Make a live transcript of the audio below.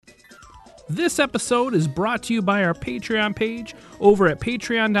This episode is brought to you by our Patreon page over at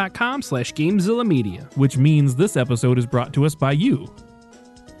patreon.com/GameZillaMedia. Which means this episode is brought to us by you.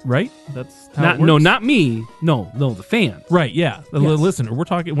 Right? That's how it works? No, not me. No, the fan. Right, yeah. The listener. We're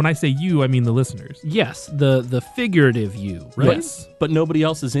talking, when I say you, I mean the listeners. Yes, the figurative you, right? Yes, but nobody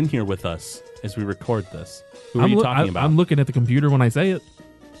else is in here with us as we record this. Who are you talking about? I'm looking at the computer when I say it.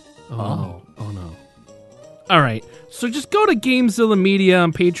 Oh no. All right, so just go to GameZilla Media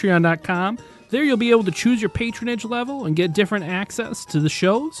on patreon.com. There you'll be able to choose your patronage level and get different access to the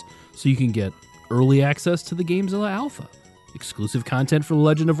shows, so you can get early access to the GameZilla Alpha, exclusive content for The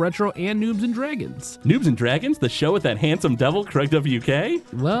Legend of Retro and Noobs and Dragons. Noobs and Dragons, the show with that handsome devil, Craig WK?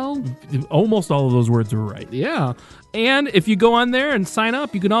 Well, almost all of those words are right. Yeah. And if you go on there and sign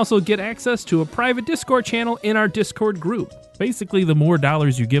up, you can also get access to a private Discord channel in our Discord group. Basically, the more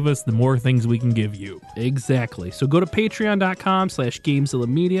dollars you give us, the more things we can give you. Exactly. So go to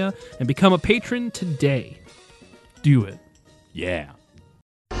patreon.com/GameZillaMedia and become a patron today. Do it. Yeah.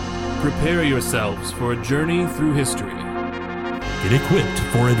 Prepare yourselves for a journey through history. Get equipped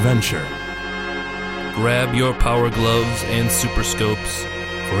for adventure, Grab your power gloves and super scopes.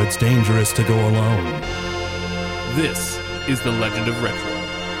 for it's dangerous to go alone. This is The Legend of Retro.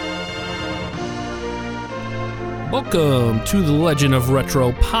 Welcome to the Legend of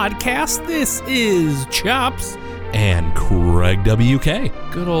Retro podcast. This is Chops. And Craig WK.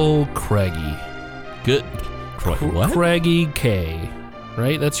 Good old Craigie. Good. What? Craigie K.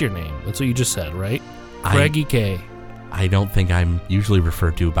 Right? That's your name. That's what you just said, right? Craigie K. I don't think I'm usually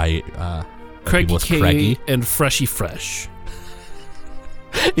referred to by Craigie people as K Craigie. and Freshy Fresh.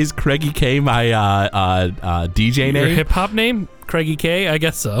 Is Craigie K my DJ Your name? hip hop name? Craigie K? I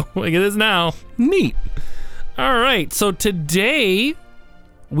guess so. Like it is now. Neat. All right. So today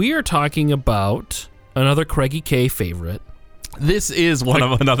we are talking about another Craigie K favorite. This is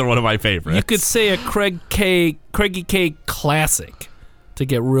another one of my favorites. You could say a Craigie K classic to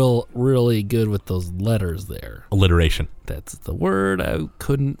get really good with those letters there. Alliteration. That's the word I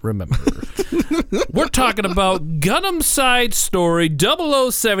couldn't remember. We're talking about Gundam Side Story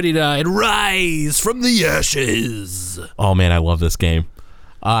 0079, Rise from the Ashes. Oh man, I love this game.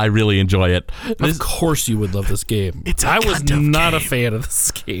 I really enjoy it. Of course you would love this game. I was not a fan of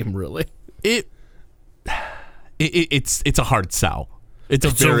this game, really. It's a hard sell. It's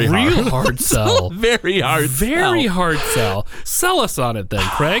a real hard sell. Very hard sell. Sell us on it then,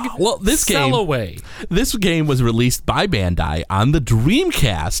 Craig. Well, Sell away. This game was released by Bandai on the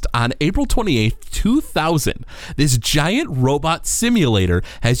Dreamcast on April 28th, 2000. This giant robot simulator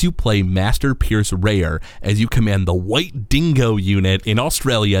has you play Master Pierce Rayer as you command the White Dingo unit in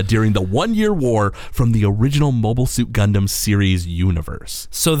Australia during the 1-year war from the original Mobile Suit Gundam series universe.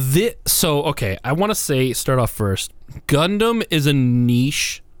 So okay, I want to start off first. Gundam is a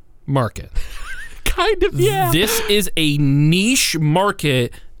niche market. Kind of, yeah. This is a niche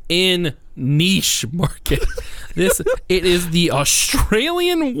market in niche market. It is the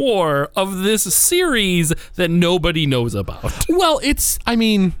Australian war of this series that nobody knows about. Well, it's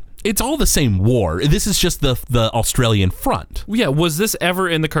all the same war. This is just the Australian front. Yeah, was this ever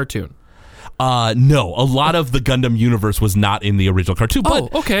in the cartoon? No, a lot of the Gundam universe was not in the original cartoon.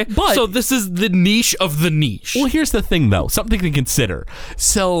 But, okay. But so this is the niche of the niche. Well, here's the thing, though. Something to consider.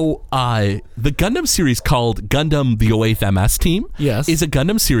 So, the Gundam series called Gundam the 08th MS Team is a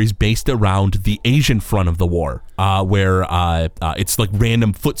Gundam series based around the Asian front of the war, where it's like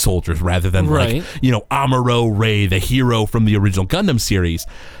random foot soldiers rather than like, Amuro Ray, the hero from the original Gundam series.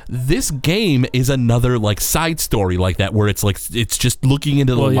 This game is another like side story like that, where it's just looking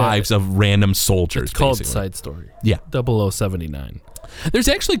into the lives of random soldiers. It's called basically. Side Story. Yeah. 0079. There's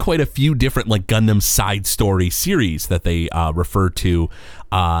actually quite a few different like Gundam Side Story series that they refer to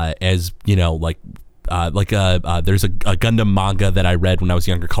as, there's a Gundam manga that I read when I was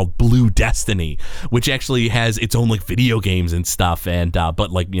younger called Blue Destiny, which actually has its own like video games and stuff, and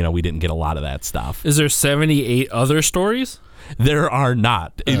but we didn't get a lot of that stuff. Is there 78 other stories? There are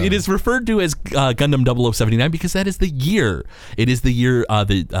not. It is referred to as Gundam 0079 because that is the year. It is the year.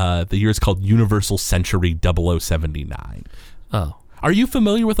 The year is called Universal Century 0079. Oh. Are you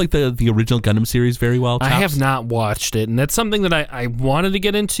familiar with like the original Gundam series very well, Chops? I have not watched it, and that's something that I wanted to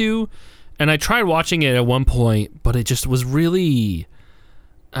get into, and I tried watching it at one point, but it just was really,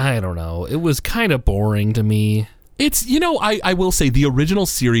 I don't know, it was kind of boring to me. It's, I will say the original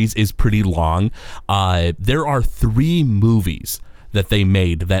series is pretty long. There are 3 movies that they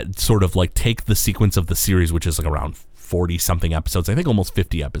made that sort of like take the sequence of the series, which is like around 40-something episodes, I think almost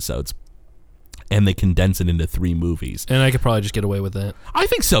 50 episodes, and they condense it into 3 movies. And I could probably just get away with that. I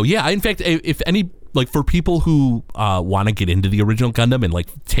think so, yeah. In fact, if like for people who want to get into the original Gundam and like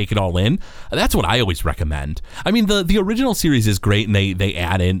take it all in, that's what I always recommend. I mean, the original series is great, and they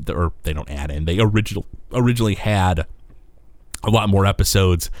add in, or they don't add in. They originally had a lot more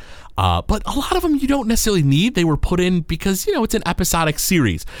episodes, but a lot of them you don't necessarily need. They were put in because, you know, it's an episodic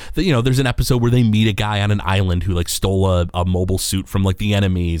series. You know, there's an episode where they meet a guy on an island who like stole a mobile suit from like the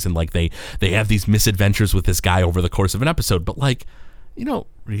enemies, and like they have these misadventures with this guy over the course of an episode. But like, you don't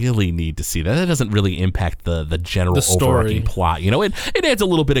really need to see that. That doesn't really impact the general overarching plot. You know, it adds a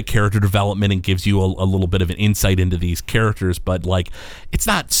little bit of character development and gives you a little bit of an insight into these characters, but like, it's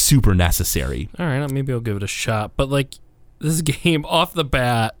not super necessary. All right, maybe I'll give it a shot. But like, this game off the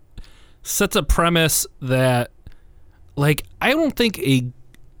bat sets a premise that, like, I don't think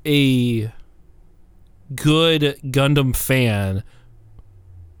a good Gundam fan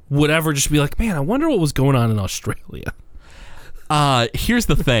would ever just be like, man, I wonder what was going on in Australia. Here's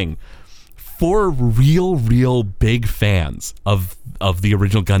the thing. For real big fans of the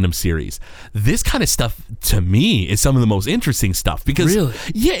original Gundam series, this kind of stuff to me is some of the most interesting stuff, because really?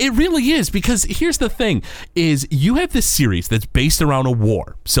 Yeah, it really is, because here's the thing is you have this series that's based around a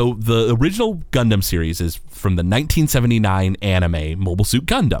war. So the original Gundam series is from the 1979 anime Mobile Suit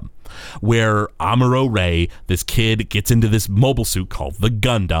Gundam, where Amuro Ray, this kid, gets into this mobile suit called the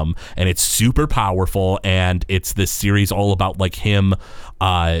Gundam, and it's super powerful, and it's this series all about like him.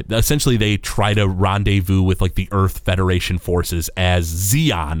 Essentially, they try to rendezvous with like the Earth Federation forces as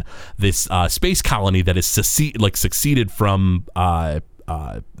Zeon, this space colony that is succeeded from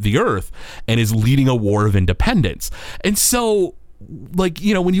the Earth and is leading a war of independence. And so, like,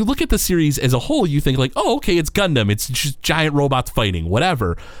 you know, when you look at the series as a whole, you think like, oh, okay, it's Gundam, it's just giant robots fighting,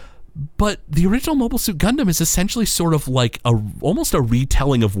 whatever. But the original Mobile Suit Gundam is essentially sort of like almost a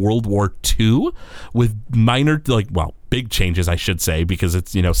retelling of World War II with minor, like, well, big changes, I should say, because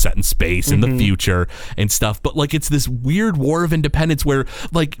it's, you know, set in space in the future and stuff. But like, it's this weird war of independence where,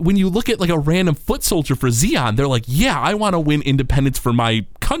 like, when you look at like a random foot soldier for Zeon, they're like, yeah, I want to win independence for my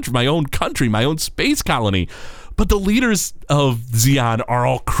country, my own space colony. But the leaders of Zeon are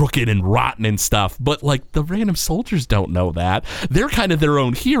all crooked and rotten and stuff. But like, the random soldiers don't know that. They're kind of their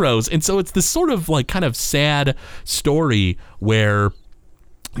own heroes. And so it's this sort of like kind of sad story where,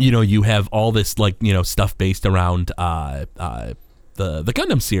 you know, you have all this like, you know, stuff based around the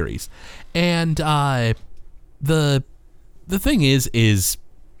Gundam series. And the thing is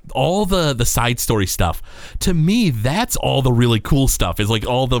all the side story stuff, to me, that's all the really cool stuff, is like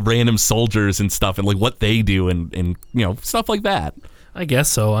all the random soldiers and stuff and like what they do and you know, stuff like that. I guess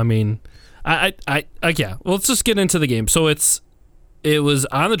so. I mean, I yeah. Well, let's just get into the game. So it was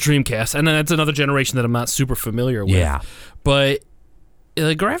on the Dreamcast, and then that's another generation that I'm not super familiar with. Yeah. But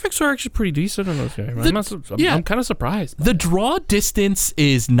the graphics are actually pretty decent in those games. I'm kind of surprised. The draw distance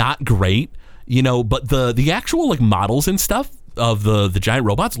is not great, you know, but the actual like models and stuff of the giant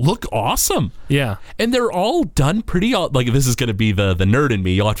robots look awesome. Yeah. And they're all done pretty, like, this is going to be the nerd in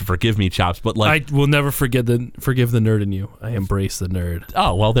me. You'll have to forgive me, Chops, but like, I will never forgive the nerd in you. I embrace the nerd.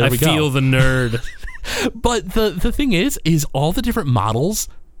 Oh, well, there we go. I feel the nerd. But the thing is all the different models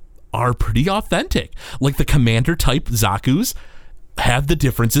are pretty authentic. Like the commander type Zaku's have the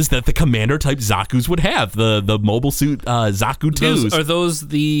differences that the commander type Zaku's would have. The mobile suit Zaku 2s. Are those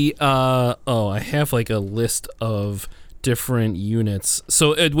the I have like a list of different units.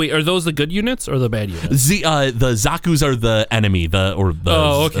 So wait, are those the good units or the bad units? The Zaku's are the enemy,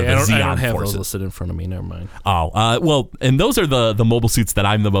 oh, okay. I don't have forces. those listed in front of me. Never mind. Oh, well, and those are the mobile suits that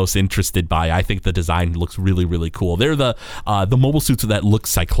I'm the most interested by. I think the design looks really, really cool. They're the mobile suits that look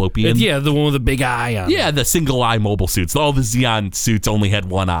cyclopean. Yeah, the one with the big eye on. Yeah, the single eye mobile suits. All the Zeon suits only had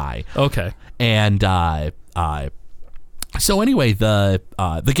one eye. Okay. And so anyway, the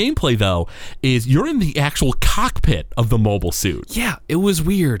gameplay though is you're in the actual cockpit of the mobile suit. Yeah, it was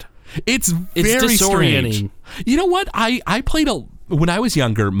weird. It's very disorienting. Strange. You know what? I played when I was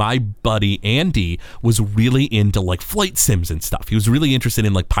younger, my buddy Andy was really into like flight sims and stuff. He was really interested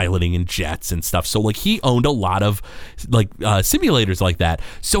in like piloting and jets and stuff. So like he owned a lot of like simulators like that.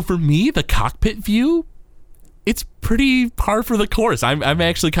 So for me, the cockpit view, it's pretty par for the course. I'm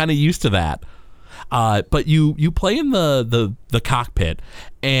actually kind of used to that. But you play in the cockpit,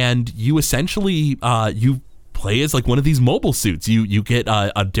 and you essentially you play as like one of these mobile suits. You get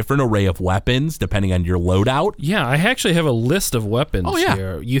a different array of weapons depending on your loadout. Yeah, I actually have a list of weapons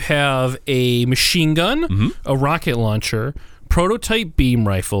here. You have a machine gun, a rocket launcher, prototype beam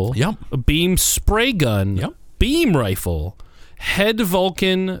rifle, a beam spray gun, beam rifle, head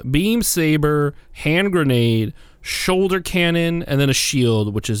Vulcan, beam saber, hand grenade, shoulder cannon, and then a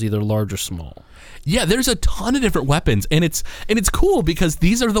shield, which is either large or small. Yeah, there's a ton of different weapons, and it's cool because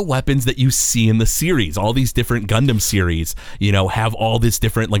these are the weapons that you see in the series. All these different Gundam series, have all this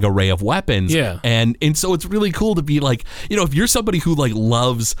different like array of weapons. Yeah. And so it's really cool to be like, if you're somebody who like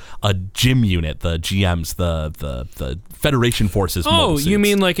loves a gym unit, the GMs, the Federation Forces. Oh, you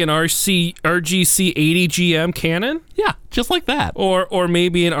mean like an RGC 80 GM cannon? Yeah, just like that. Or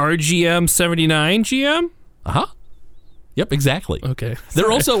maybe an RGM 79 GM? Uh-huh. Yep, exactly. Okay. They're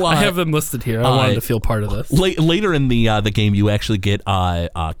also. I have them listed here. I wanted to feel part of this. Later in the game, you actually get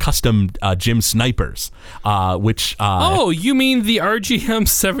custom gym snipers, which. You mean the RGM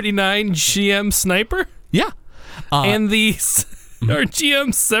 79 GM sniper? Yeah. And the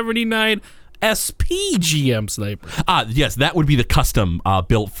RGM 79 SPGM sniper. Yes, that would be the custom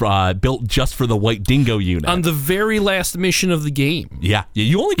built just for the White Dingo unit. On the very last mission of the game. Yeah,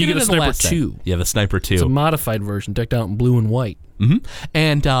 you only get a the Sniper last 2. thing. Yeah, the Sniper 2. It's a modified version, decked out in blue and white. Mm-hmm.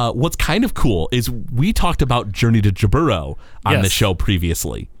 And what's kind of cool is we talked about Journey to Jaburo on the show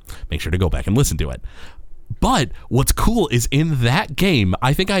previously. Make sure to go back and listen to it. But what's cool is in that game,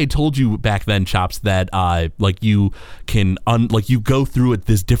 I think I had told you back then, Chops, that you can you go through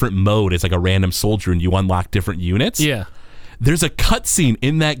this different mode as like a random soldier and you unlock different units. Yeah. There's a cutscene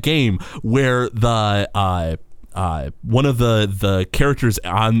in that game where the one of the characters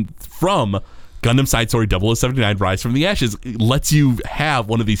from Gundam Side Story 0079 Rise from the Ashes lets you have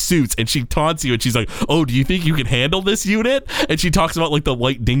one of these suits, and she taunts you and she's like, oh, do you think you can handle this unit? And she talks about like the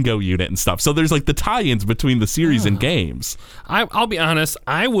White Dingo unit and stuff. So there's like the tie-ins between the series and games. I'll be honest,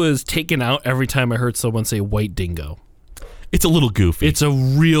 I was taken out every time I heard someone say White Dingo. It's a little goofy. It's a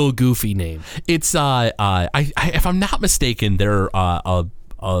real goofy name. It's if I'm not mistaken, there are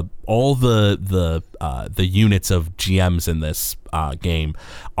all the units of GMs in this game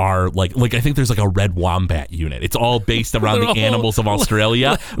are like I think there's like a red wombat unit. It's all based around the animals of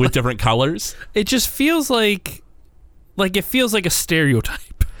Australia with different colors. It just feels like a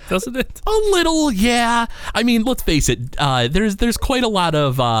stereotype, doesn't it? A little, yeah. I mean, let's face it. There's quite a lot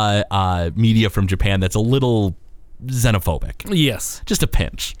of media from Japan that's a little xenophobic. Yes, just a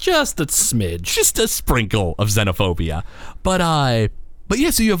pinch, just a smidge, just a sprinkle of xenophobia. But yeah,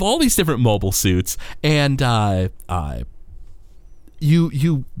 so you have all these different mobile suits, and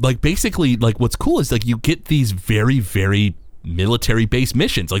you like basically like what's cool is like you get these very, very military based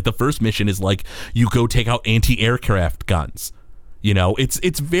missions. Like the first mission is like you go take out anti-aircraft guns.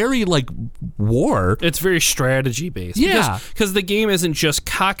 It's very like war. It's very strategy based. Yeah, because the game isn't just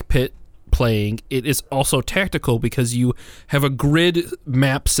cockpit playing, it is also tactical because you have a grid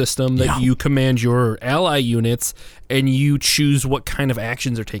map system that you command your ally units and you choose what kind of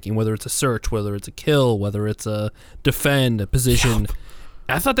actions they're taking, whether it's a search, whether it's a kill, whether it's a defend, a position.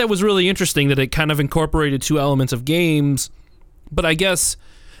 I thought that was really interesting that it kind of incorporated two elements of games, but I guess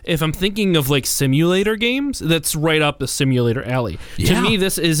if I'm thinking of like simulator games, that's right up the simulator alley. Yeah. To me,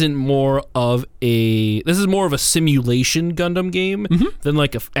 this is more of a simulation Gundam game than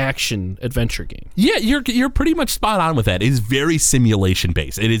like an action adventure game. Yeah, you're pretty much spot on with that. It is very simulation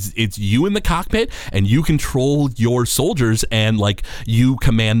based. It's you in the cockpit and you control your soldiers and like you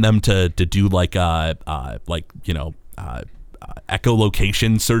command them to do like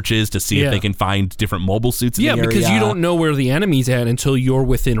echolocation searches to see if they can find different mobile suits in the area. Yeah, because you don't know where the enemy's at until you're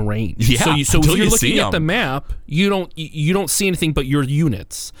within range. Yeah, so if you're looking at the map, you don't see anything but your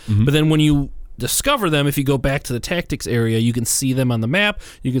units. But then when you discover them, if you go back to the tactics area, you can see them on the map.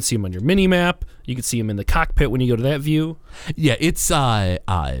 You can see them on your mini map. You can see them in the cockpit when you go to that view. Yeah,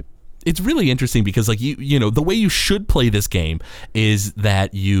 it's really interesting because like you know the way you should play this game is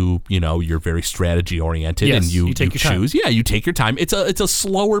that you're very strategy oriented and you take your choose. Time. Yeah, you take your time. It's a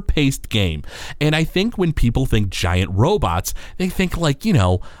slower paced game, and I think when people think giant robots, they think like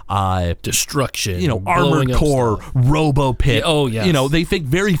destruction, Armored Core, Robo Pit. Oh yeah, they think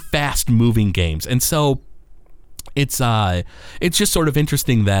very fast moving games, and so. It's just sort of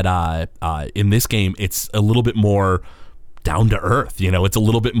interesting that in this game it's a little bit more down to earth. It's a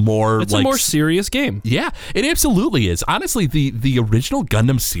little bit more. It's a more serious game. Yeah, it absolutely is. Honestly, the original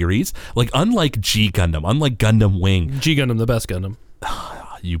Gundam series, like unlike G Gundam, unlike Gundam Wing, G Gundam, the best Gundam.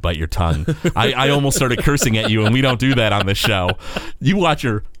 You bite your tongue. I almost started cursing at you, and we don't do that on this show. You watch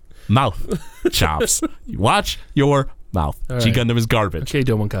your mouth, Chops. You watch your mouth. All G right. Gundam is garbage. Okay,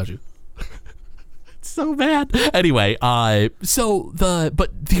 Domon Kaju. So bad. Anyway, but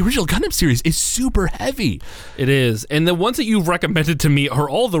the original Gundam series is super heavy. It is, and the ones that you've recommended to me are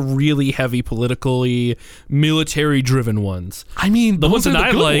all the really heavy, politically, military-driven ones. I mean, the ones that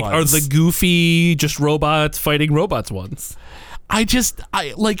I like ones. are the goofy, just robots fighting robots ones.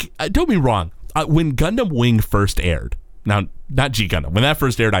 Don't be wrong. When Gundam Wing first aired, now not G Gundam. When that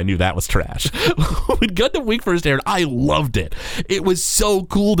first aired, I knew that was trash. When Gundam Week first aired, I loved it. It was so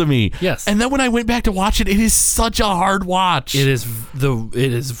cool to me. Yes. And then when I went back to watch it, it is such a hard watch. It is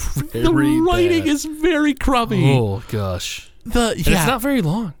very the writing bad. is very crummy. Oh gosh. It's It's not very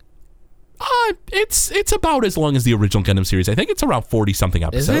long. It's about as long as the original Gundam series. I think it's around 40 something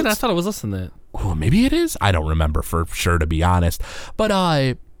episodes. Is it? I thought it was less than that. Oh, maybe it is. I don't remember for sure, to be honest. But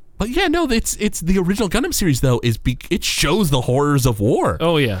yeah, no, it's the original Gundam series though. It shows the horrors of war.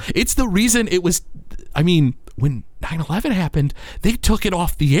 Oh yeah. It's the reason it was. I mean, when 9/11 happened, they took it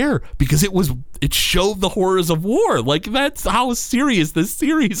off the air because it showed the horrors of war. Like, that's how serious this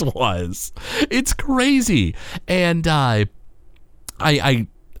series was. It's crazy. And I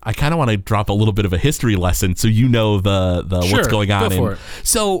kind of want to drop a little bit of a history lesson so you know the Sure, what's going on. go for it.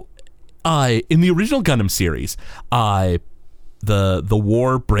 So, in the original Gundam series, the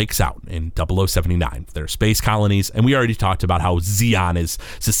war breaks out in 0079. There are space colonies, and we already talked about how Zeon is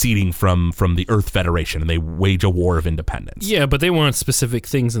seceding from the Earth Federation, and they wage a war of independence. Yeah, but they want specific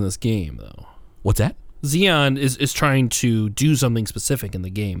things in this game, though. What's that? Zeon is trying to do something specific in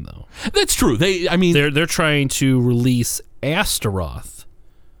the game, though. That's true. They're trying to release Astaroth.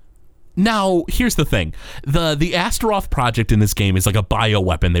 Now, here's the thing. The Astaroth project in this game is like a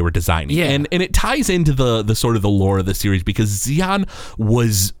bioweapon they were designing. Yeah. And it ties into the sort of the lore of the series because Zeon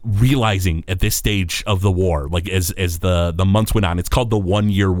was realizing at this stage of the war, like as the months went on, it's called the 1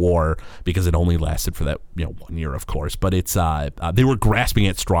 year war because it only lasted for that 1 year, of course. But it's they were grasping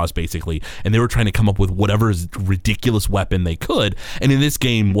at straws basically, and they were trying to come up with whatever ridiculous weapon they could. And in this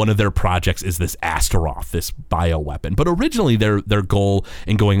game, one of their projects is this Astaroth, this bioweapon. But originally, their goal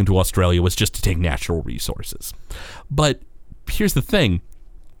in going into Australia was just to take natural resources. But here's the thing,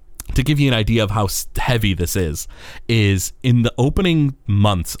 to give you an idea of how heavy this is in the opening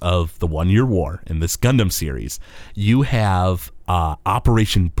months of the 1 year war in this Gundam series, you have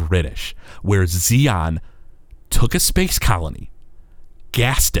Operation British, where Zeon took a space colony,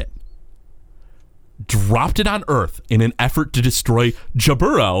 gassed it, dropped it on Earth in an effort to destroy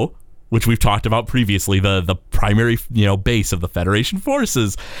Jaburo, which we've talked about previously, the primary base of the Federation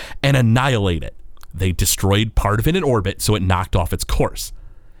forces, and annihilate it. They destroyed part of it in orbit, so it knocked off its course.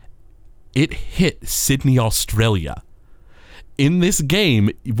 It hit Sydney, Australia. In this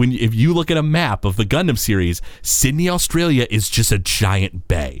game, if you look at a map of the Gundam series, Sydney, Australia is just a giant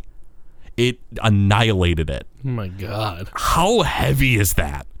bay. It annihilated it. Oh my god. How heavy is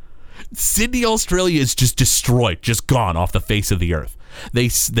that? Sydney, Australia is just destroyed, just gone off the face of the earth. They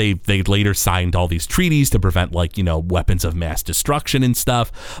later signed all these treaties to prevent weapons of mass destruction and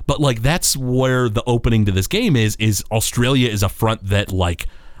stuff. But that's where the opening to this game is Australia is a front that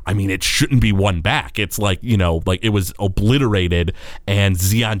it shouldn't be won back. It's it was obliterated, and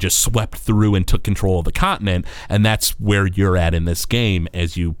Zeon just swept through and took control of the continent, and that's where you're at in this game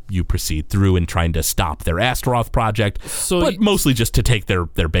as you proceed through and trying to stop their Astaroth project, but mostly just to take their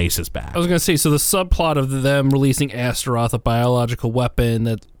bases back. I was going to say, so the subplot of them releasing Astaroth, a biological weapon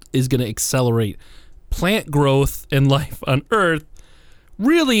that is going to accelerate plant growth and life on Earth,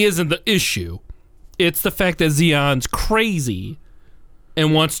 really isn't the issue. It's the fact that Zeon's crazy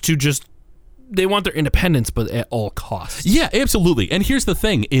and wants to they want their independence, but at all costs. Yeah, absolutely. And here's the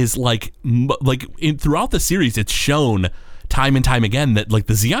thing is throughout the series, it's shown time and time again that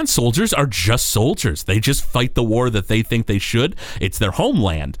the Zeon soldiers are just soldiers. They just fight the war that they think they should. It's their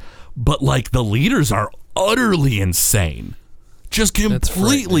homeland. But the leaders are utterly insane. Just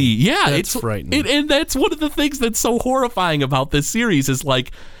completely. That's frightening. And that's one of the things that's so horrifying about this series is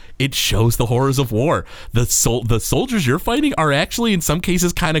it shows the horrors of war. The soldiers you're fighting are actually in some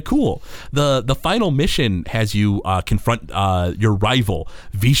cases kind of cool. The final mission has you confront your rival,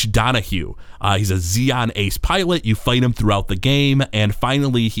 Vish Donahue. He's a Zeon ace pilot. You fight him throughout the game, and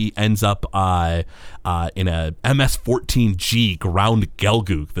finally he ends up in a MS-14G ground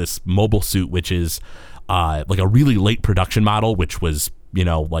Gelgoog, this mobile suit, which is a really late production model, which was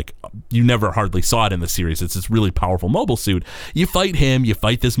you never hardly saw it in the series. It's this really powerful mobile suit. You fight him, you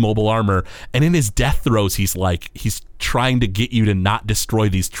fight this mobile armor, and in his death throes, he's trying to get you to not destroy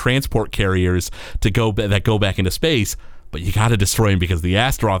these transport carriers that go back into space. But you got to destroy him because the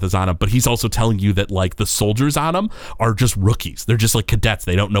Astaroth is on him. But he's also telling you that the soldiers on him are just rookies. They're just cadets.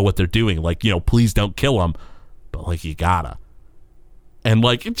 They don't know what they're doing. Please don't kill them. But you gotta. And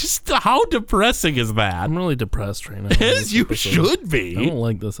like, just how depressing is that? I'm really depressed right now. As you should be. I don't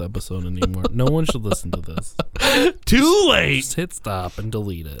like this episode anymore. No one should listen to this. Too late. Just hit stop and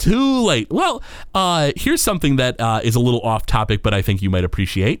delete it. Too late. Well, here's something that is a little off topic, but I think you might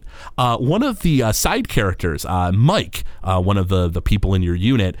appreciate. One of the side characters, Mike, one of the people in your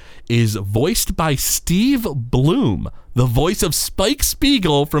unit, is voiced by Steve Bloom, the voice of Spike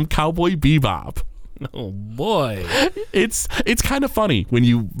Spiegel from Cowboy Bebop. Oh boy, it's kind of funny when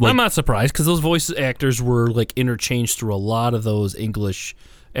you. Like, I'm not surprised because those voice actors were like interchanged through a lot of those English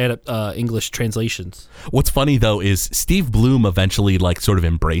translations. What's funny though is Steve Bloom eventually like sort of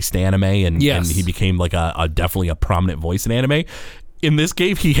embraced anime and he became like a definitely a prominent voice in anime. In this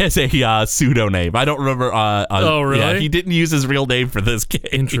game, he has a pseudo name. I don't remember. Oh, really? Yeah, he didn't use his real name for this game.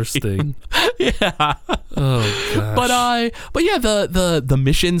 Interesting. Yeah. Oh gosh. But yeah, the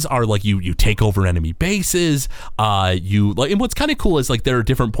missions are like you take over enemy bases. You like, and what's kind of cool is like there are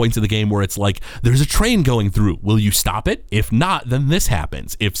different points of the game where it's like there's a train going through. Will you stop it? If not, then this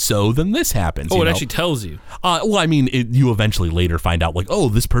happens. If so, then this happens. Oh, it actually tells you. Well, I mean, you eventually later find out like, oh,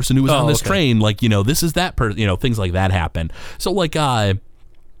 this person who was on this train, like this is that person. Things like that happen. So like.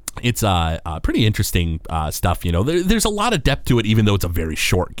 It's pretty interesting stuff. There's a lot of depth to it, even though it's a very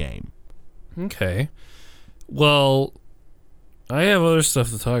short game. Okay. Well, I have other stuff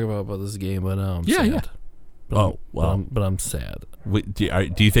to talk about this game, but I'm sad. Yeah. But I'm sad.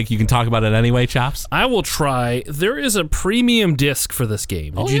 Do you think you can talk about it anyway, Chops? I will try. There is a premium disc for this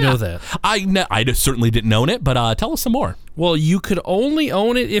game. Did you know that? I certainly didn't own it, but tell us some more. Well, you could only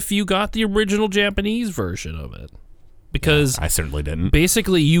own it if you got the original Japanese version of it. Because I certainly didn't.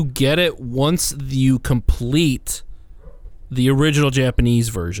 Basically, you get it once you complete the original Japanese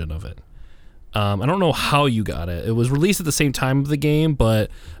version of it. I don't know how you got it. It was released at the same time of the game,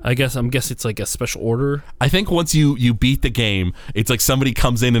 but I'm guessing it's like a special order. I think once you beat the game, it's like somebody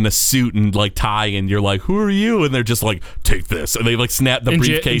comes in a suit and like tie, and you're like, "Who are you?" And they're just like, "Take this," and they like snap the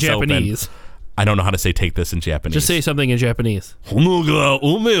briefcase in Japanese. open. I don't know how to say "take this" in Japanese. Just say something in Japanese. Okay,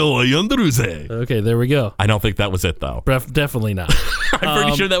 there we go. I don't think that was it, though. Definitely not. I'm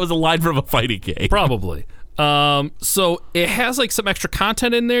pretty sure that was a line from a fighting game. Probably. So it has like some extra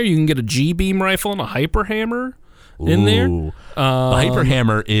content in there. You can get a G-beam rifle and a hyper hammer in there. The hyper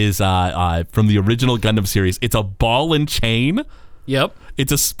hammer is from the original Gundam series. It's a ball and chain. Yep.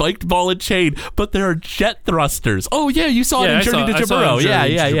 It's a spiked ball and chain, but there are jet thrusters. Oh yeah, you saw it in Journey to Jaburo.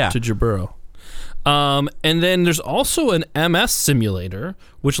 Yeah. To Jaburo. And then there's also an MS simulator,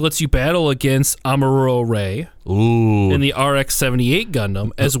 which lets you battle against Amuro Ray in the RX-78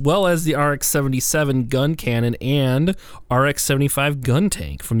 Gundam, as well as the RX-77 gun cannon and RX-75 gun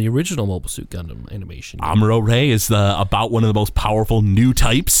tank from the original Mobile Suit Gundam animation game. Amuro Ray is about one of the most powerful new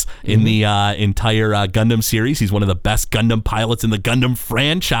types in the entire Gundam series. He's one of the best Gundam pilots in the Gundam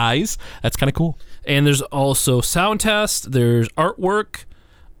franchise. That's kind of cool. And there's also sound test. There's artwork.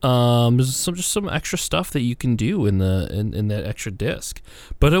 There's some extra stuff that you can do in that extra disc,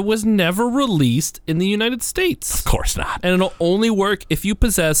 but it was never released in the United States. Of course not. And it'll only work if you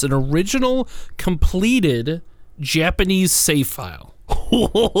possess an original completed Japanese save file.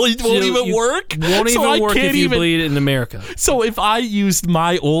 It won't even work? Won't even work if you bleed it in America. So if I used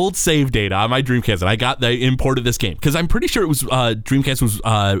my old save data on my Dreamcast and I imported this game, because I'm pretty sure it was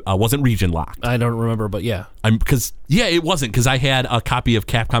Dreamcast wasn't region locked. I don't remember, but yeah. It wasn't, because I had a copy of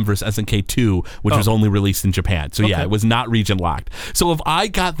Capcom vs. SNK 2, which was only released in Japan. So yeah, it was not region locked. So if I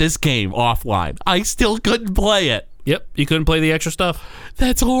got this game offline, I still couldn't play it. Yep, you couldn't play the extra stuff.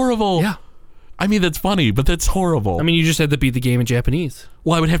 That's horrible. Yeah. I mean, that's funny, but that's horrible. I mean, you just had to beat the game in Japanese.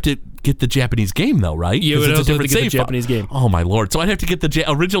 Well, I would have to get the Japanese game, though, right? You would also have to get the Japanese game. Oh, my Lord. So I'd have to get the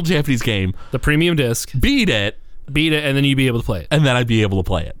original Japanese game. The premium disc. Beat it, and then you'd be able to play it. And then I'd be able to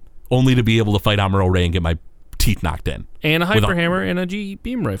play it. Only to be able to fight Amuro Ray and get my teeth knocked in. And a hyper hammer and a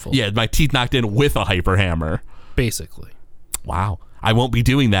G-beam rifle. Yeah, my teeth knocked in with a hyper hammer. Basically. Wow. I won't be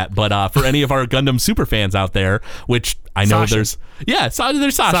doing that, but for any of our Gundam super fans out there, which I know there's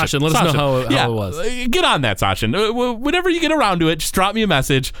Sashin. Sashin, let us know how it was. Get on that, Sashin. Whenever you get around to it, just drop me a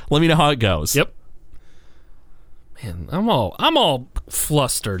message. Let me know how it goes. Yep. Man, I'm all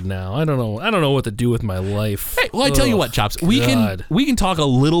flustered now. I don't know what to do with my life. Hey, well, I tell you what, Chops, we can talk a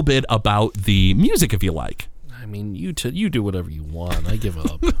little bit about the music if you like. I mean, you do whatever you want. I give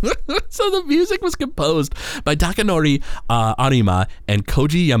up. So the music was composed by Takanori Arima and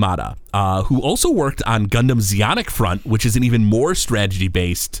Koji Yamada, who also worked on Gundam Zeonic Front, which is an even more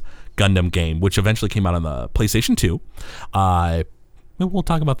strategy-based Gundam game, which eventually came out on the PlayStation 2. Maybe we'll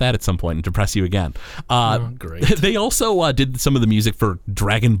talk about that at some point and depress you again. Great. They also did some of the music for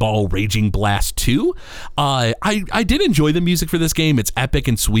Dragon Ball Raging Blast 2. I did enjoy the music for this game. It's epic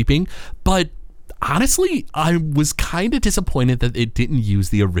and sweeping, but honestly, I was kind of disappointed that it didn't use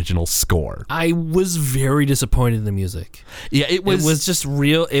the original score. I was very disappointed in the music. Yeah, it was just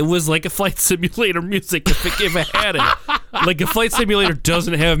real. It was like a Flight Simulator music if it had it. Like a Flight Simulator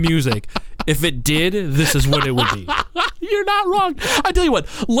doesn't have music. If it did, this is what it would be. You're not wrong. I tell you what,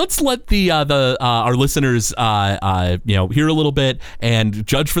 let's let the our listeners hear a little bit and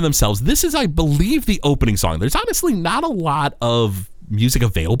judge for themselves. This is, I believe, the opening song. There's honestly not a lot of music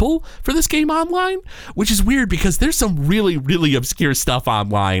available for this game online, which is weird because there's some really, really obscure stuff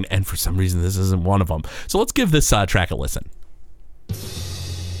online, and for some reason this isn't one of them. So let's give this track a listen.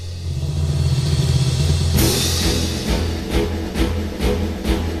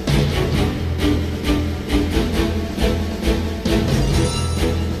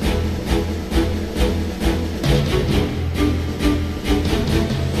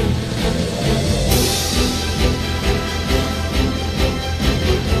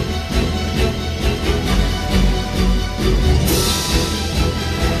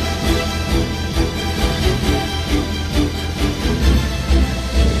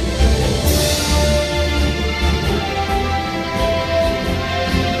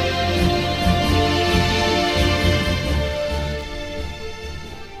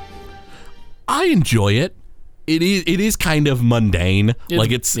 I enjoy it. It is kind of mundane.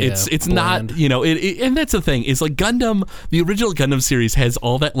 It's not, and that's the thing. Is like Gundam, the original Gundam series has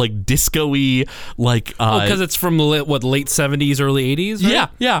all that like disco-y, like because it's from late 70s, early 80s, right?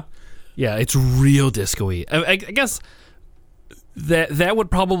 Yeah, it's real disco-y. I guess that would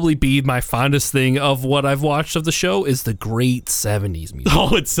probably be my fondest thing of what I've watched of the show is the great 70s music.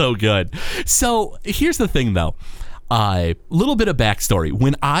 Oh, it's so good. So here's the thing, though. Little bit of backstory.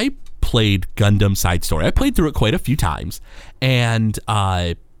 When I played Gundam Side Story, I played through it quite a few times, and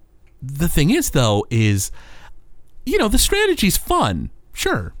the thing is, though, is the strategy's fun,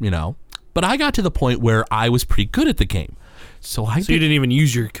 sure, but I got to the point where I was pretty good at the game. So you didn't even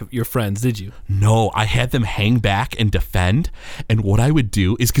use your friends, did you? No, I had them hang back and defend. And what I would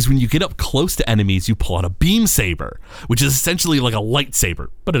do is, because when you get up close to enemies, you pull out a beam saber, which is essentially like a lightsaber,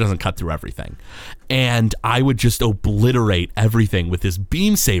 but it doesn't cut through everything. And I would just obliterate everything with this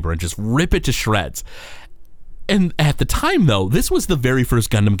beam saber and just rip it to shreds. And at the time, though, this was the very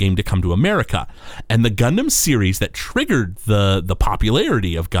first Gundam game to come to America. And the Gundam series that triggered the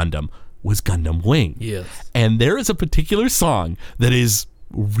popularity of Gundam was Gundam Wing. Yes. And there is a particular song that is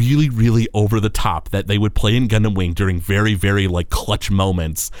really, really over the top that they would play in Gundam Wing during very, very like clutch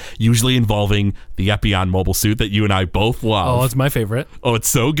moments, usually involving the Epion mobile suit that you and I both love. Oh, it's my favorite. Oh, it's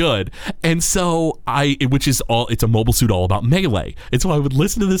so good. And so it's a mobile suit all about melee. And so I would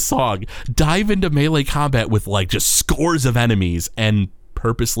listen to this song, dive into melee combat with like just scores of enemies, and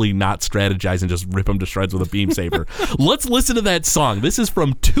purposely not strategize and just rip them to shreds with a beam saber. Let's listen to that song. This is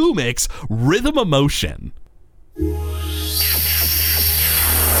from Tumix, Rhythm Emotion.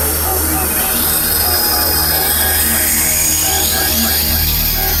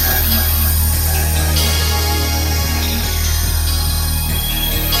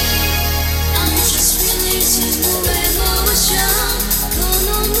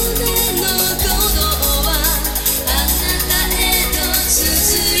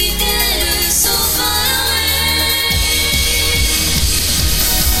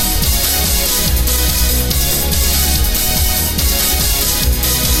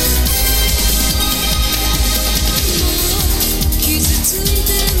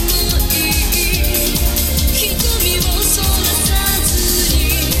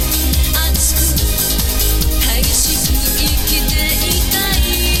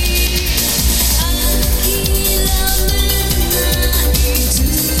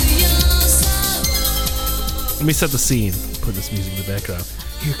 'Let me set the scene. Put this music in the background.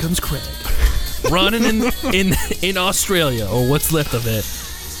 Here comes Craig, running in Australia, or what's left of it.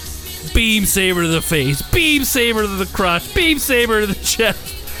 Beam saber to the face, beam saber to the crotch, beam saber to the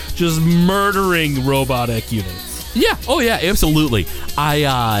chest, just murdering robotic units. Yeah. Oh yeah. Absolutely.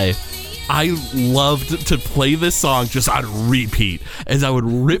 I loved to play this song just on repeat as I would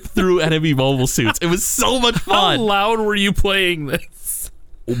rip through enemy mobile suits. It was so much fun. How loud were you playing this?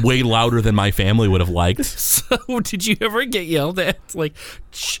 Way louder than my family would have liked. So, did you ever get yelled at? Like,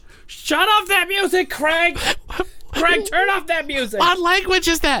 shut off that music, Craig! Craig, turn off that music! What language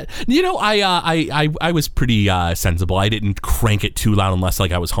is that? You know, I was pretty sensible. I didn't crank it too loud unless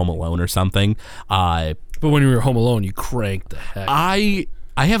like I was home alone or something. But when you were home alone, you cranked the heck.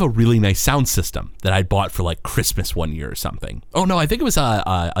 I have a really nice sound system that I bought for like Christmas one year or something. Oh no, I think it was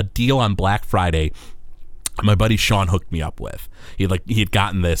a deal on Black Friday. My buddy Sean hooked me up with. He had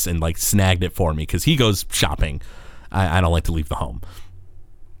gotten this and like snagged it for me because he goes shopping. I don't like to leave the home.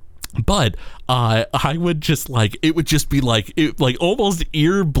 But I would just like, it would just be like almost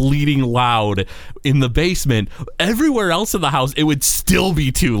ear bleeding loud in the basement. Everywhere else in the house, it would still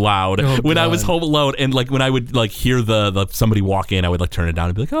be too loud when I was home alone. And like when I would like hear the somebody walk in, I would like turn it down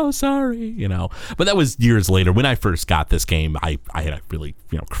and be like, oh, sorry, you know. But that was years later. When I first got this game, I had a really,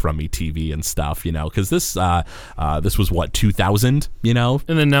 you know, crummy TV and stuff, you know, because this was what, 2000, you know.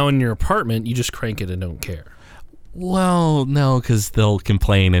 And then now in your apartment, you just crank it and don't care. Well, no, because they'll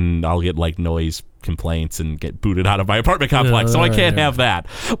complain and I'll get like noise complaints and get booted out of my apartment complex, so I can't have that.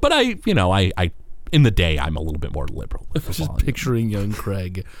 But I in the day, I'm a little bit more liberal with the volume. Picturing young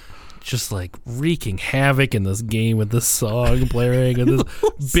Craig just like wreaking havoc in this game with this song blaring and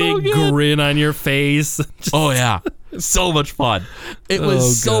this big grin on your face. Oh yeah, so much fun. It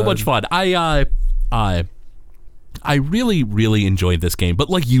was so much fun. I really, really enjoyed this game. But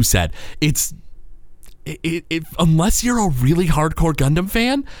like you said, it unless you're a really hardcore Gundam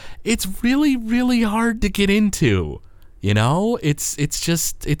fan, it's really, really hard to get into. You know, it's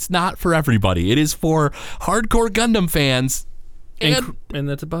not for everybody. It is for hardcore Gundam fans, and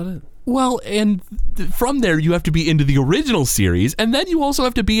that's about it. Well, and from there you have to be into the original series, and then you also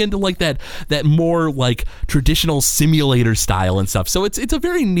have to be into like that more like traditional simulator style and stuff. So it's a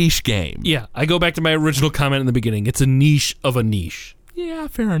very niche game. Yeah, I go back to my original comment in the beginning. It's a niche of a niche. Yeah,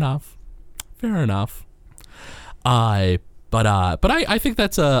 fair enough. But I think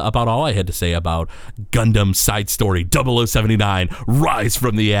that's about all I had to say about Gundam Side Story 0079 Rise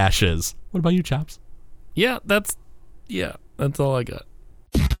from the Ashes. What about you, Chops? Yeah, that's all I got.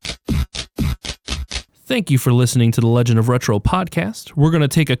 Thank you for listening to the Legend of Retro podcast. We're going to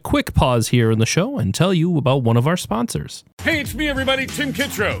take a quick pause here in the show and tell you about one of our sponsors. Hey, it's me, everybody, Tim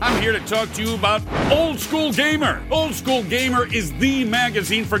Kittredge. I'm here to talk to you about Old School Gamer. Old School Gamer is the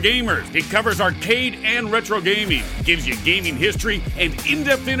magazine for gamers. It covers arcade and retro gaming, gives you gaming history and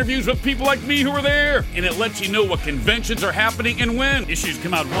in-depth interviews with people like me who are there, and it lets you know what conventions are happening and when. Issues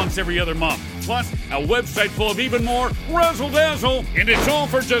come out once every other month. Plus, a website full of even more razzle-dazzle, and it's all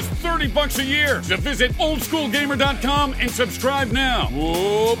for just $30 a year. So visit oldschoolgamer.com and subscribe now.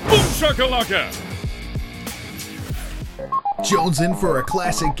 Whoa, boom shakalaka! Jonesing for a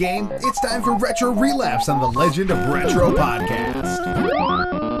classic game? It's time for Retro Relapse on the Legend of Retro podcast.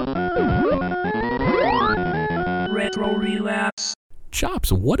 Retro Relapse.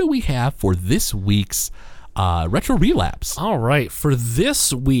 Chops, what do we have for this week's Retro Relapse? All right, for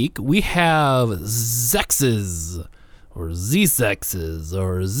this week, we have Xexyz, or Xexyz,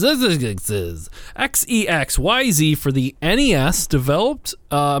 or Xexyz, Xexyz for the NES,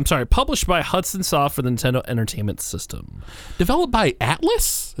 published by Hudson Soft for the Nintendo Entertainment System. Developed by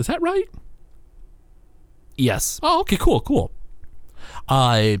Atlas? Is that right? Yes. Oh, okay, cool.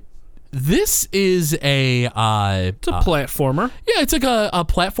 This is it's a platformer. Yeah, it's like a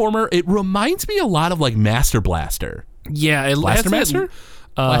platformer. It reminds me a lot of like Master Blaster. Yeah, Blaster Master?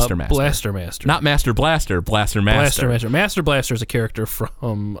 Blaster Master. Blaster Master. Not Master Blaster, Blaster Master. Blaster Master. Master Blaster is a character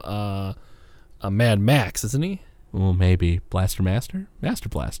from Mad Max, isn't he? Well, maybe. Blaster Master? Master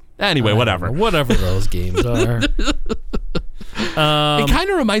Blast. Anyway, whatever. Whatever those games are. It kind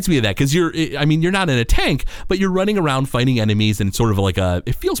of reminds me of that because you're not in a tank, but you're running around fighting enemies, and it's sort of like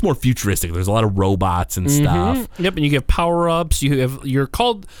it feels more futuristic. There's a lot of robots and stuff. Yep, and you get power ups.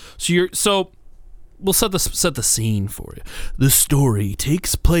 We'll set the scene for you. The story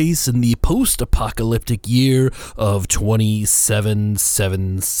takes place in the post-apocalyptic year of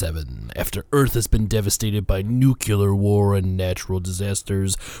 2777, after Earth has been devastated by nuclear war and natural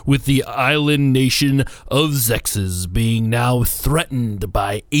disasters, with the island nation of Xexyz being now threatened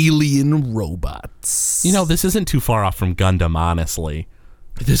by alien robots. You know, this isn't too far off from Gundam, honestly.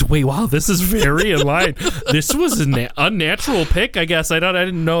 This is very in line. This was an unnatural pick, I guess. I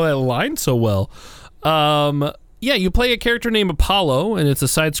didn't know that line so well. You play a character named Apollo, and it's a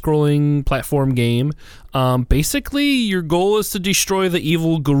side-scrolling platform game. Basically, your goal is to destroy the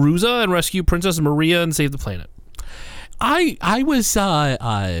evil Garuza and rescue Princess Maria and save the planet. I was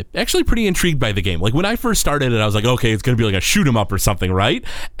actually pretty intrigued by the game. Like, when I first started it, I was like, okay, it's going to be like a shoot 'em up or something, right?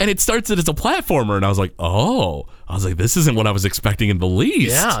 And it starts it as a platformer, and I was like, this isn't what I was expecting in the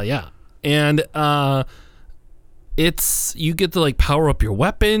least. Yeah. And you get to like power up your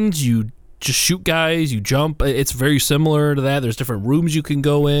weapons, you just shoot guys, you jump. It's very similar to that. There's different rooms you can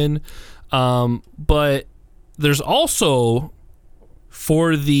go in. But there's also,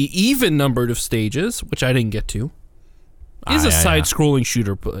 for the even numbered of stages, which I didn't get to, is a side-scrolling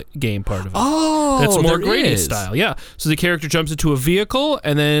shooter game part of it. Oh, that's more there gradient is. style. Yeah, so the character jumps into a vehicle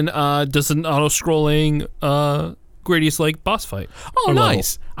and then does an auto-scrolling Gradius-like boss fight. Oh,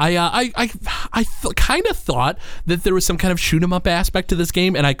 nice. I kind of thought that there was some kind of shoot 'em up aspect to this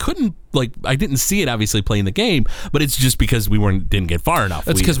game, and I didn't see it obviously playing the game, but it's just because we didn't get far enough.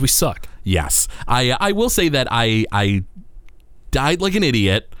 That's because we suck. Yes, I will say that I died like an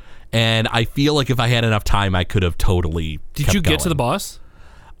idiot, and I feel like if I had enough time, I could have totally. Did you get to the boss?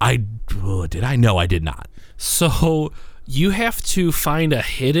 Did I? No, I did not. So you have to find a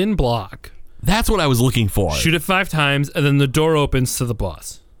hidden block. That's what I was looking for. Shoot it 5 times, and then the door opens to the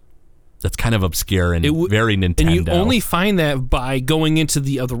boss. That's kind of obscure and very Nintendo. And you only find that by going into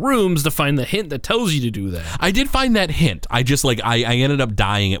the other rooms to find the hint that tells you to do that. I did find that hint. I just I ended up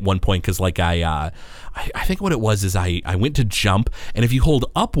dying at one point because I think what it was is I went to jump, and if you hold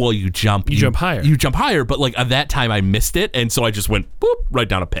up while you jump, you jump higher. You jump higher, but at that time I missed it, and so I just went boop right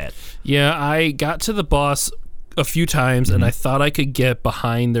down a pit. Yeah, I got to the boss a few times, and I thought I could get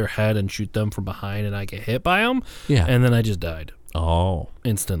behind their head and shoot them from behind, and I get hit by them. Yeah, and then I just died. Oh,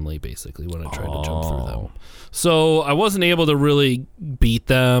 instantly, basically, when I tried to jump through them. So I wasn't able to really beat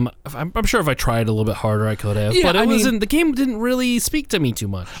them. I'm sure if I tried a little bit harder, I could have. Yeah, but the game didn't really speak to me too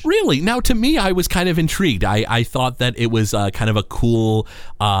much. Really? Now, to me, I was kind of intrigued. I thought that it was kind of a cool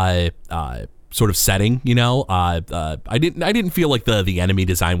sort of setting, I didn't feel like the enemy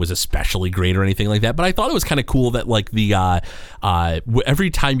design was especially great or anything like that, but I thought it was kind of cool that every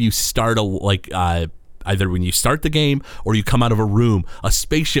time you start either when you start the game or you come out of a room, a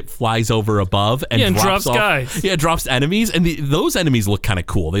spaceship flies over above and drops guys. Yeah, drops enemies, and those enemies look kind of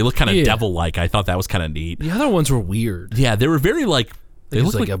cool. They look kind of devil-like. I thought that was kind of neat. The other ones were weird. Yeah, they were very They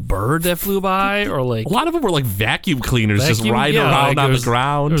looked like a bird that flew by, or a lot of them were like vacuum cleaners just riding around on the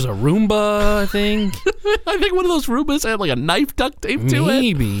ground. There was a Roomba, I think. I think one of those Roombas had a knife duct taped to it.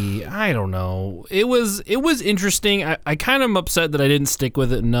 Maybe. I don't know. It was interesting. I kind of am upset that I didn't stick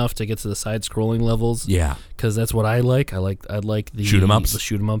with it enough to get to the side-scrolling levels. Yeah, because that's what I like. I like the shoot 'em ups. The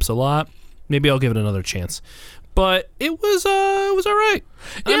shoot 'em ups a lot. Maybe I'll give it another chance. But it was all right.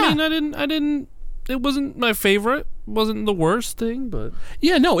 Yeah. I mean, I didn't. It wasn't my favorite. It wasn't the worst thing, but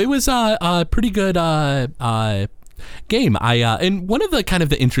yeah, no, it was a pretty good game. And one of the kind of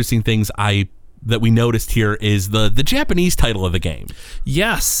the interesting things that we noticed here is the Japanese title of the game.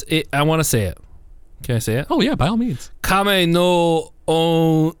 Yes, I want to say it. Can I say it? Oh yeah, by all means. Kame no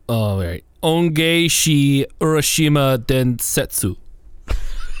Onge shi Urashima Densetsu.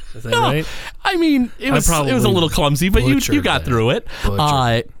 Is that right? I mean, it was a little clumsy, but you got through it.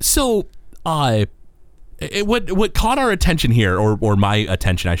 What caught our attention here, or my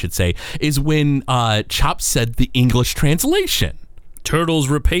attention, I should say, is when Chop said the English translation. Turtle's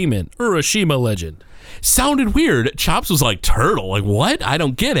Repayment, Urashima Legend. Sounded weird. Chops was like, turtle? Like, what? I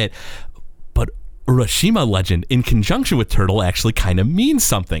don't get it. But Urashima Legend, in conjunction with turtle, actually kind of means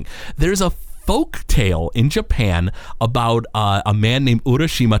something. There's a folk tale in Japan about a man named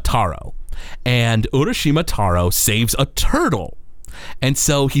Urashima Taro. And Urashima Taro saves a turtle. And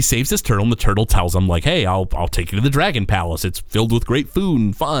so he saves this turtle, and the turtle tells him, hey, I'll take you to the Dragon Palace. It's filled with great food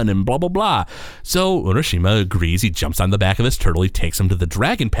and fun and blah, blah, blah. So Urashima agrees. He jumps on the back of this turtle. He takes him to the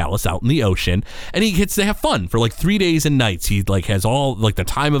Dragon Palace out in the ocean, and he gets to have fun for 3 days and nights. He has all the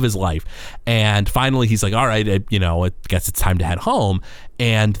time of his life. And finally he's like, all right, I guess it's time to head home.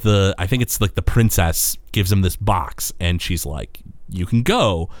 And I think it's the princess gives him this box, and she's like, you can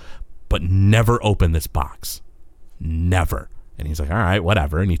go, but never open this box. Never. And he's like, all right,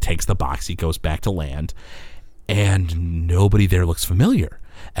 whatever. And he takes the box. He goes back to land. And nobody there looks familiar.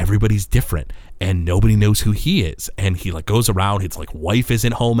 Everybody's different. And nobody knows who he is. And he goes around. His wife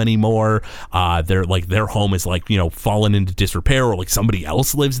isn't home anymore. Their home is fallen into disrepair, or somebody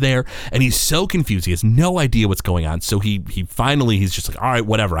else lives there. And he's so confused. He has no idea what's going on. So he's just like, all right,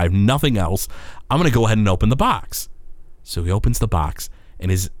 whatever. I have nothing else. I'm going to go ahead and open the box. So he opens the box,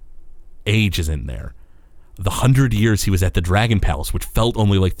 and his age is in there. The 100 years he was at the Dragon Palace, which felt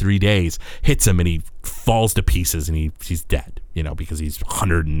only 3 days, hits him, and he falls to pieces, and he's dead, because he's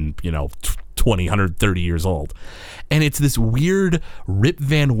 130 years old. And it's this weird Rip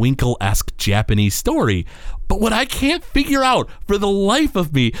Van Winkle-esque Japanese story. But what I can't figure out for the life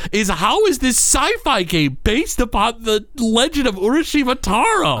of me is, how is this sci-fi game based upon the legend of Urashima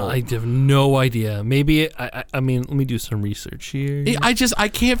Taro? I have no idea. Maybe I mean, let me do some research here. I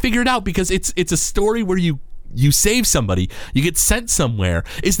can't figure it out, because it's a story where you save somebody, you get sent somewhere.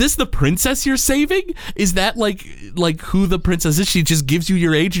 Is this the princess you're saving? Is that like who the princess is? She just gives you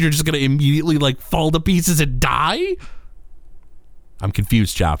your age, and you're just gonna immediately fall to pieces and die? I'm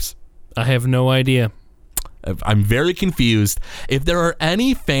confused, Chops. I have no idea. I'm very confused. If there are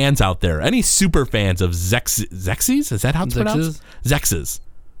any fans out there, any super fans of Xexyz, is that how it's pronounced?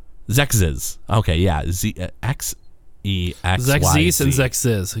 Xexyz. Okay, yeah. Xexyz and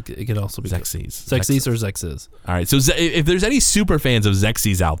Xexyz. It could also be Xexyz or Xexyz. All right. So if there's any super fans of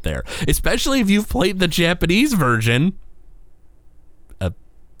Xexyz out there, especially if you've played the Japanese version,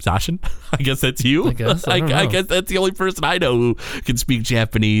 Sashin, I guess that's you. I guess that's the only person I know who can speak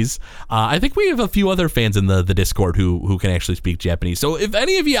Japanese. I think we have a few other fans in the Discord who can actually speak Japanese. So if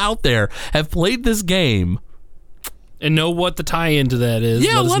any of you out there have played this game and know what the tie-in to that is,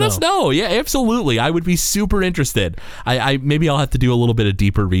 let us know. Yeah, absolutely. I would be super interested. I maybe I'll have to do a little bit of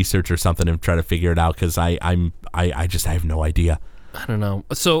deeper research or something and try to figure it out because I have no idea. I don't know.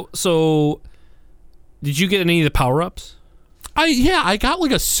 So did you get any of the power-ups? I got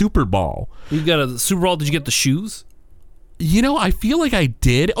like a super ball. You got a super ball. Did you get the shoes? I feel like I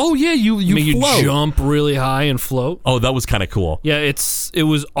did. Oh yeah, you float. Jump really high and float. Oh, that was kind of cool. Yeah, it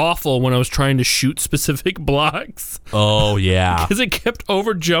was awful when I was trying to shoot specific blocks. Oh yeah, because it kept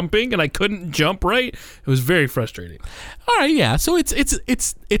over jumping and I couldn't jump right. It was very frustrating. All right, yeah. So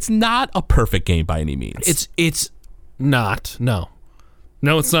it's not a perfect game by any means. It's not. No,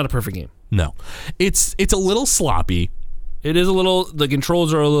 it's not a perfect game. No, it's a little sloppy. It is a little. The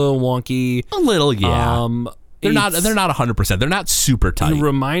controls are a little wonky. A little, yeah. They're not 100%. They're not super tight. It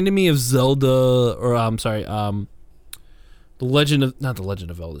reminded me of Zelda, or I'm sorry, not the Legend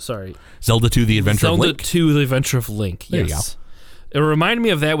of Zelda. Sorry, Zelda 2: The Adventure of Link. Zelda 2: The Adventure of Link. There yes. You go. It reminded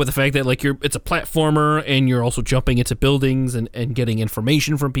me of that with the fact that like it's a platformer and you're also jumping into buildings and getting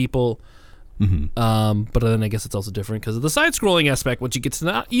information from people. Mm-hmm. But then I guess it's also different because of the side-scrolling aspect, which you get to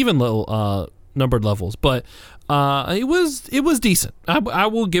not even little numbered levels, but it was decent. I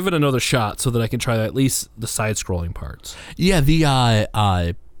will give it another shot so that I can try at least the side-scrolling parts. Yeah, the I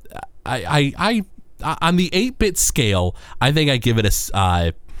on the 8-bit scale, I think I give it a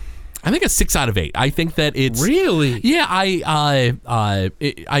 6 out of 8. I think that it's really I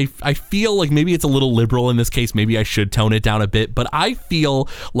feel like maybe it's a little liberal in this case. Maybe I should tone it down a bit, but I feel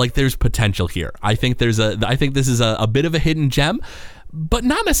like there's potential here. I think this is a bit of a hidden gem. But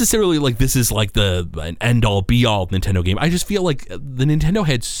not necessarily like this is like an end-all be-all Nintendo game. I just feel like the Nintendo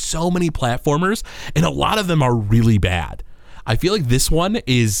had so many platformers, and a lot of them are really bad. I feel like this one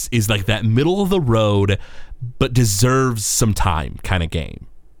is like that middle of the road, but deserves some time kind of game.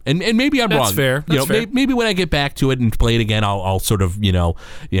 And maybe I'm wrong. Fair. That's fair. Maybe when I get back to it and play it again, I'll sort of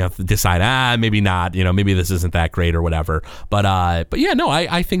decide maybe not. Maybe this isn't that great or whatever. But yeah, no,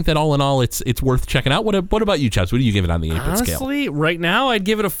 I think that all in all, it's worth checking out. What about you, Chubbs? What do you give it on the 8-bit scale? Honestly, right now I'd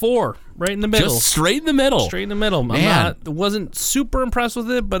give it a 4, right in the middle. Just straight in the middle. Straight in the middle. Man. Wasn't super impressed with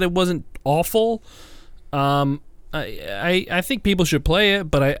it, but it wasn't awful. I think people should play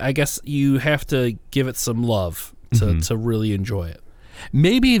it, but I guess you have to give it some love to really enjoy it.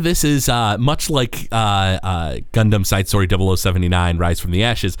 Maybe this is much like Gundam Side Story 0079 Rise from the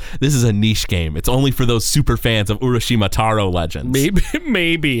Ashes. This is a niche game. It's only for those super fans of Urashima Taro Legends.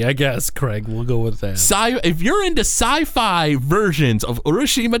 Maybe, I guess, Craig. We'll go with that. If you're into sci-fi versions of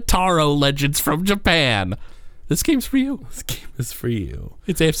Urashima Taro Legends from Japan, this game's for you. This game is for you.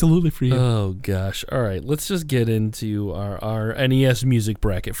 It's absolutely for you. Oh, gosh. All right, let's just get into our NES music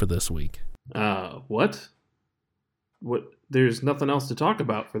bracket for this week. What? There's nothing else to talk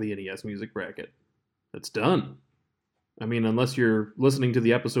about for the NES music bracket. It's done. I mean, unless you're listening to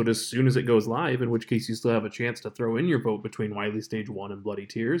the episode as soon as it goes live, in which case you still have a chance to throw in your vote between Wily Stage 1 and Bloody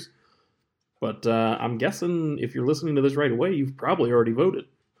Tears. But I'm guessing if you're listening to this right away, you've probably already voted.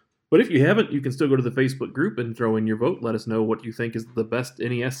 But if you haven't, you can still go to the Facebook group and throw in your vote. Let us know what you think is the best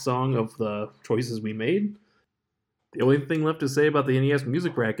NES song of the choices we made. The only thing left to say about the NES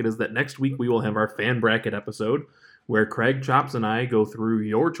music bracket is that next week we will have our fan bracket episode, where Craig, Chops, and I go through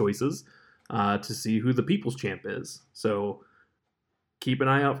your choices to see who the People's Champ is. So keep an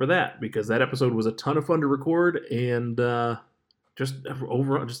eye out for that, because that episode was a ton of fun to record, and just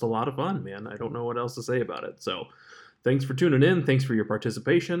overall, just a lot of fun, man. I don't know what else to say about it. So thanks for tuning in. Thanks for your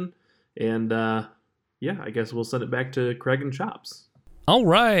participation. And yeah, I guess we'll send it back to Craig and Chops. All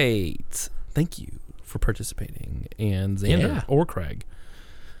right. Thank you for participating. And Xander or Craig.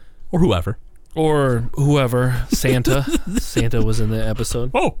 Or whoever. Santa. Santa was in the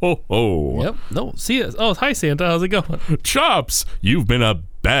episode. Ho, ho, ho. Yep. No, see us. Oh, hi, Santa. How's it going? Chops, you've been a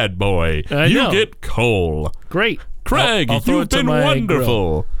bad boy. You know. Get coal. Great. Craig, you've been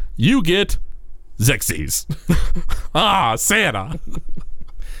wonderful. Grill. You get Xexyz. Santa.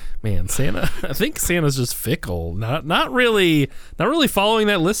 Man, Santa. I think Santa's just fickle. Not really following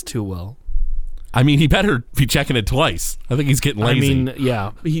that list too well. I mean, he better be checking it twice. I think he's getting lazy. I mean,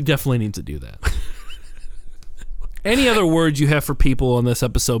 yeah, he definitely needs to do that. Any other words you have for people on this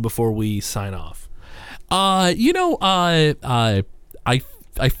episode before we sign off? I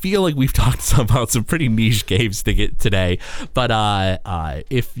feel like we've talked about some pretty niche games to get today, but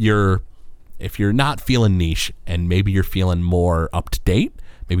if you're not feeling niche and maybe you're feeling more up to date,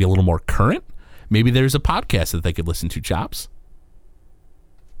 maybe a little more current, maybe there's a podcast that they could listen to, Chops.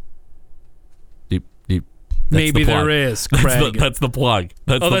 Maybe there is, Craig. That's the plug.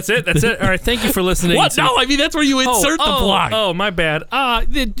 That's it? That's it? All right, thank you for listening. What? No, I mean, that's where you insert the plug. Oh, my bad.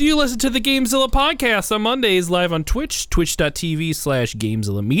 Do you listen to the Gamezilla podcast on Mondays live on Twitch,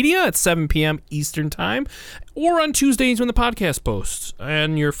 twitch.tv/Gamezilla Media at 7 p.m. Eastern Time, or on Tuesdays when the podcast posts,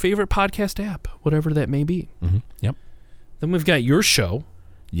 and your favorite podcast app, whatever that may be. Mm-hmm. Yep. Then we've got your show.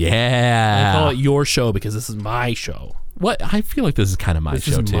 Yeah. I call it your show because this is my show. What? I feel like this is kind of my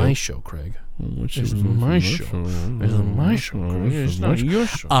show, too. This is my show, Craig. This is my show. This is my show, Craig. It's not your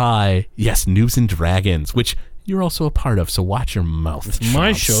show. Yes, Noobs and Dragons, which you're also a part of, so watch your mouth. It's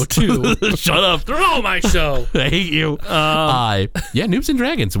my show, too. Shut up. They're all my show. I hate you. Yeah, Noobs and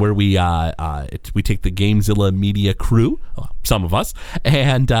Dragons, where we take the Gamezilla media crew, some of us,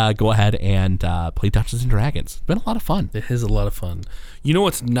 and go ahead and play Dungeons and Dragons. It's been a lot of fun. It is a lot of fun. You know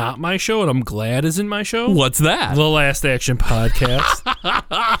what's not my show, and I'm glad isn't my show? What's that? The Last Action Podcast.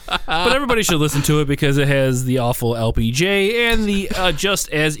 But everybody should listen to it because it has the awful LPJ and the just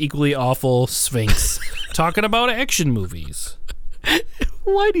as equally awful Sphinx talking about action movies.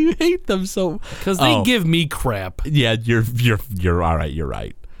 Why do you hate them so? Because they give me crap. Yeah, you're all right. You're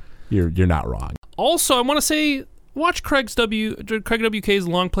right. You're not wrong. Also, I want to say, watch Craig WK's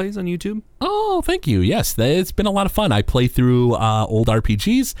long plays on YouTube. Oh, thank you. Yes, it's been a lot of fun. I play through old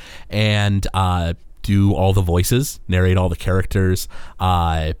RPGs and do all the voices, narrate all the characters.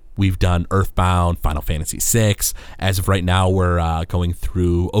 We've done Earthbound, Final Fantasy VI. As of right now, we're going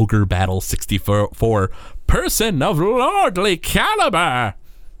through Ogre Battle 64, Person of Lordly Caliber.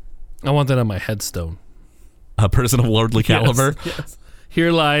 I want that on my headstone. A Person of Lordly Caliber? Yes.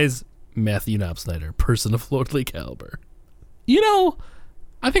 Here lies Matthew Knopsnyder, Person of Lordly Caliber. You know,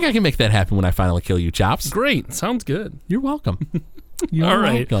 I think I can make that happen when I finally kill you, Chops. Great. Sounds good. You're welcome. All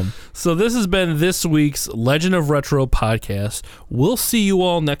right. Welcome. So this has been this week's Legend of Retro podcast. We'll see you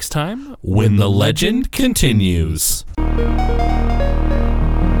all next time when the legend continues.